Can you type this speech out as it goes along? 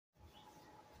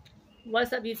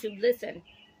What's up, YouTube? Listen,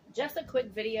 just a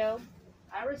quick video.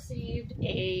 I received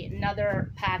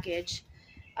another package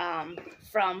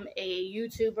from a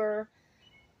YouTuber.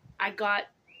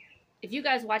 If you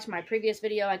guys watched my previous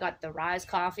video, I got the Rise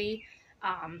coffee.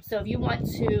 So if you want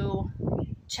to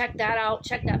check that out,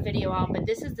 check that video out. But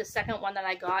this is the second one that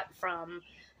I got from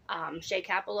Shay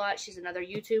Capilot. She's another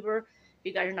YouTuber. If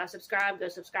you guys are not subscribed, go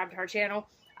subscribe to her channel.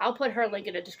 I'll put her link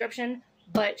in the description.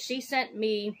 But she sent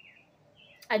me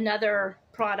another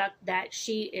product that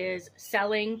she is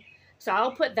selling. So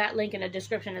I'll put that link in the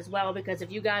description as well, because if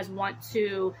you guys want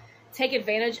to take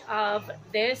advantage of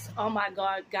this, oh my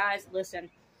God, guys, listen.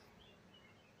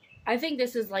 I think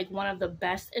this is like one of the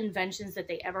best inventions that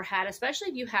they ever had, especially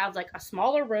if you have like a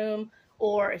smaller room,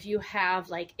 or if you have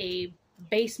like a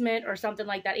basement or something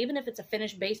like that. Even if it's a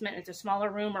finished basement, it's a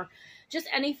smaller room, or just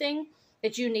anything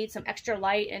that you need some extra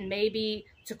light and maybe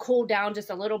to cool down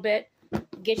just a little bit,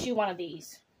 get you one of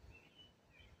these.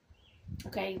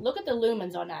 Okay, look at the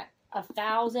lumens on that.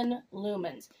 1,000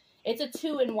 lumens. It's a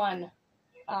 2-in-1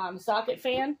 socket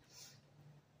fan.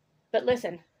 But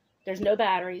listen, there's no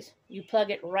batteries. You plug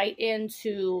it right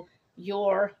into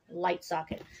your light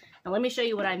socket. Now let me show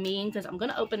you what I mean, because I'm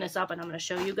going to open this up and I'm going to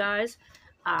show you guys.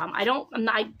 I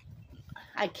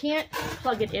can't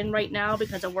plug it in right now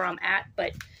because of where I'm at,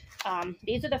 but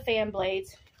these are the fan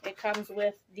blades. It comes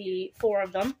with the 4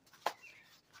 of them.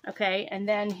 Okay, and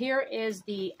then here is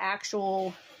the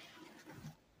actual,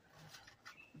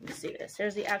 let's see this.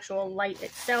 Here's the actual light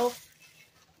itself.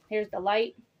 Here's the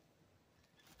light.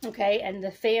 Okay, and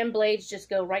the fan blades just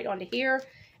go right onto here.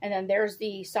 And then there's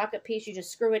the socket piece. You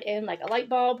just screw it in like a light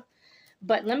bulb.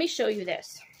 But let me show you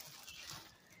this.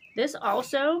 This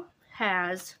also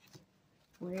has,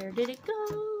 where did it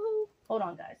go? Hold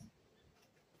on, guys.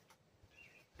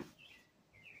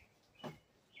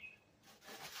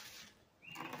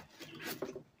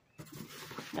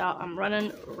 No, I'm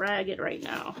running ragged right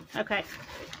now. Okay.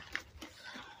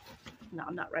 No,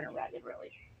 I'm not running ragged, really.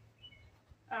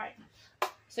 All right.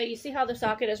 So you see how the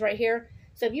socket is right here?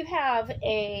 So if you have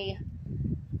a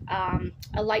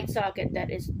light socket that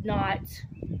is not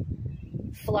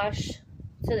flush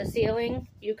to the ceiling,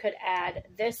 you could add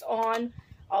this on.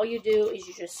 All you do is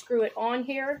you just screw it on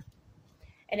here,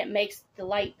 and it makes the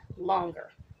light longer.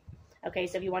 Okay,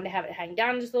 so if you want to have it hang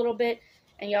down just a little bit,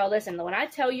 and y'all listen, when I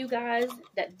tell you guys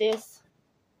that this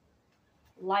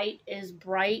light is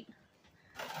bright,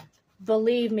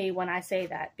 believe me when I say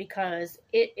that, because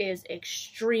it is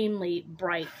extremely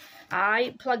bright.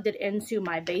 I plugged it into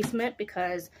my basement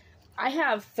because I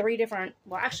have 4 different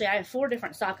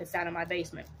sockets down in my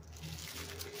basement.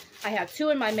 I have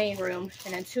 2 in my main room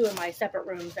and then 2 in my separate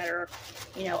rooms that are,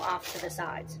 you know, off to the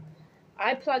sides.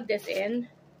 I plugged this in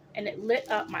and it lit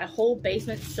up my whole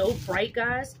basement so bright,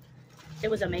 guys. It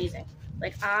was amazing.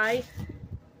 Like,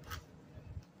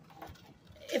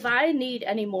 if I need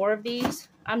any more of these,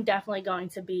 I'm definitely going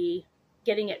to be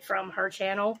getting it from her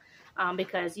channel,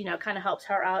 because, you know, it kind of helps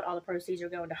her out. All the proceeds are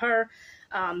going to her.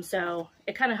 So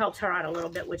it kind of helps her out a little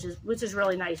bit, which is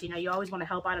really nice. You know, you always want to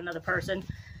help out another person.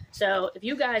 So if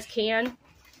you guys can,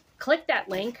 click that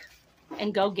link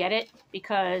and go get it,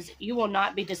 because you will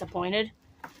not be disappointed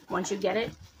once you get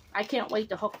it. I can't wait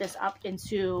to hook this up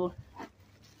into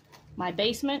my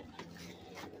basement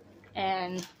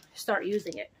and start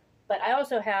using it. But I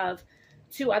also have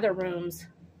 2 other rooms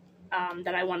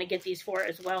that I want to get these for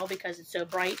as well, because it's so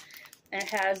bright, and it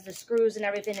has the screws and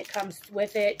everything that comes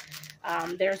with it.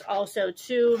 There's also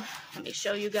 2, let me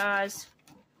show you guys.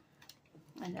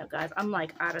 I know, guys, I'm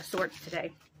like out of sorts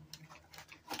today.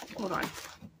 Hold on.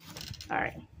 All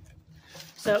right,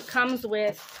 so it comes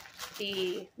with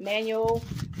the manual.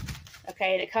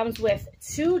 Okay, and it comes with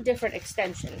 2 different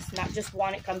extensions, not just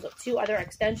one. It comes with 2 other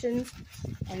extensions,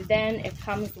 and then it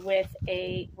comes with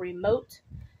a remote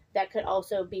that could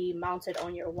also be mounted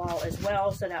on your wall as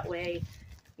well, so that way,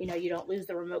 you know, you don't lose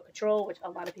the remote control, which a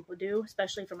lot of people do,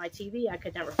 especially for my TV. I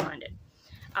could never find it.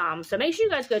 So make sure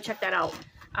you guys go check that out.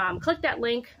 Click that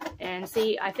link and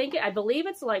see. I believe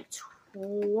it's like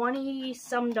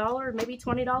 $20-some, maybe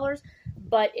 $20,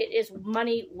 but it is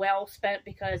money well spent,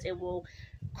 because it will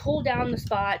cool down the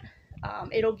spot.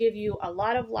 It'll give you a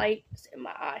lot of light. It's in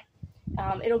my eye.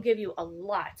 It'll give you a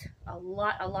lot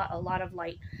of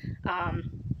light.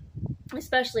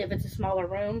 Especially if it's a smaller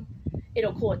room,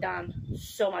 it'll cool it down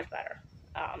so much better.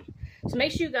 So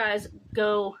make sure you guys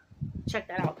go check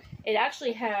that out. It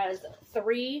actually has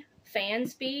 3 fan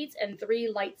speeds and 3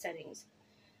 light settings.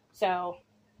 So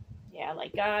yeah,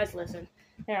 like, guys, listen.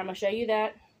 Here, I'm gonna show you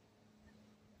that.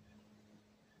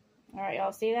 All right,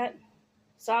 y'all see that?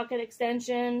 Socket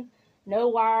extension, no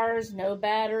wires, no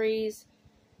batteries.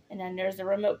 And then there's the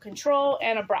remote control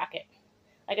and a bracket.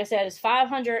 Like I said, it's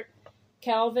 500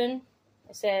 Kelvin.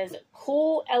 It says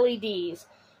cool LEDs.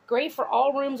 Great for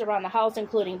all rooms around the house,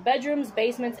 including bedrooms,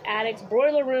 basements, attics,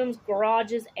 boiler rooms,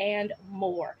 garages, and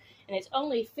more. And it's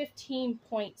only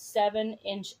 15.7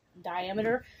 inch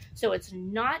diameter. So it's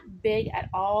not big at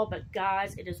all, but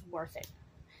guys, it is worth it.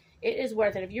 It is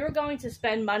worth it. If you're going to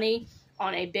spend money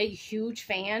on a big, huge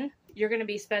fan, you're going to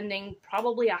be spending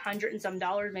probably $100 and some,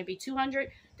 maybe $200,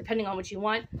 depending on what you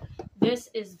want. This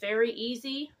is very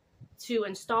easy to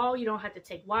install. You don't have to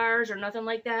take wires or nothing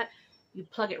like that. You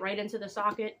plug it right into the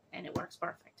socket and it works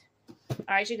perfect. All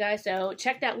right, you guys, so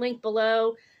check that link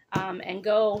below and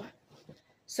go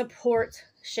support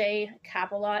Shay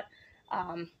Capilot.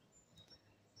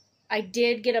 I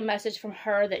did get a message from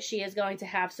her that she is going to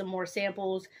have some more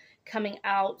samples coming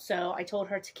out, so I told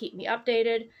her to keep me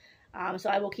updated. So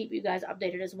I will keep you guys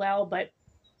updated as well, but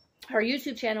her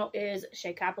YouTube channel is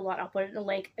Shay Capilot. I'll put it in the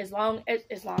link as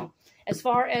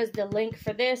far as the link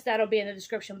for this, that'll be in the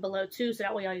description below too. So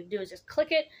that way all you do is just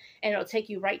click it and it'll take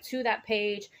you right to that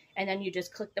page. And then you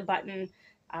just click the button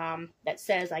that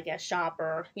says, I guess, shop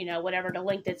or, you know, whatever the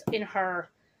link that's in her,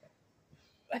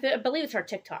 I believe it's her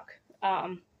TikTok.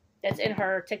 That's in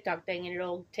her TikTok thing, and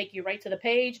it'll take you right to the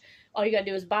page. All you gotta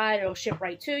do is buy it. It'll ship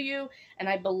right to you. And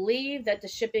I believe that the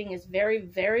shipping is very,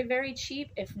 very, very cheap,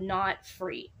 if not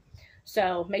free.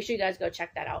 So make sure you guys go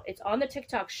check that out. It's on the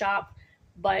TikTok shop,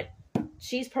 but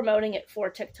she's promoting it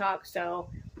for TikTok, so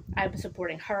I'm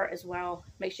supporting her as well.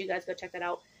 Make sure you guys go check that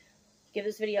out. Give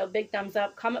this video a big thumbs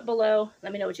up. Comment below.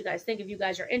 Let me know what you guys think. If you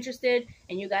guys are interested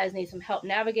and you guys need some help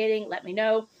navigating, let me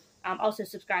know. Also,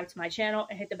 subscribe to my channel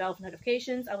and hit the bell for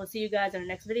notifications. I will see you guys in the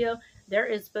next video. There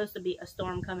is supposed to be a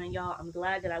storm coming, y'all. I'm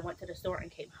glad that I went to the store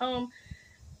and came home.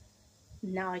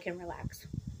 Now I can relax.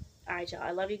 All right, y'all.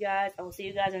 I love you guys. I will see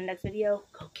you guys in the next video.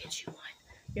 Go get you one.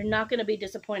 You're not going to be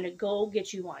disappointed. Go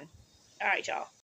get you one. All right, y'all.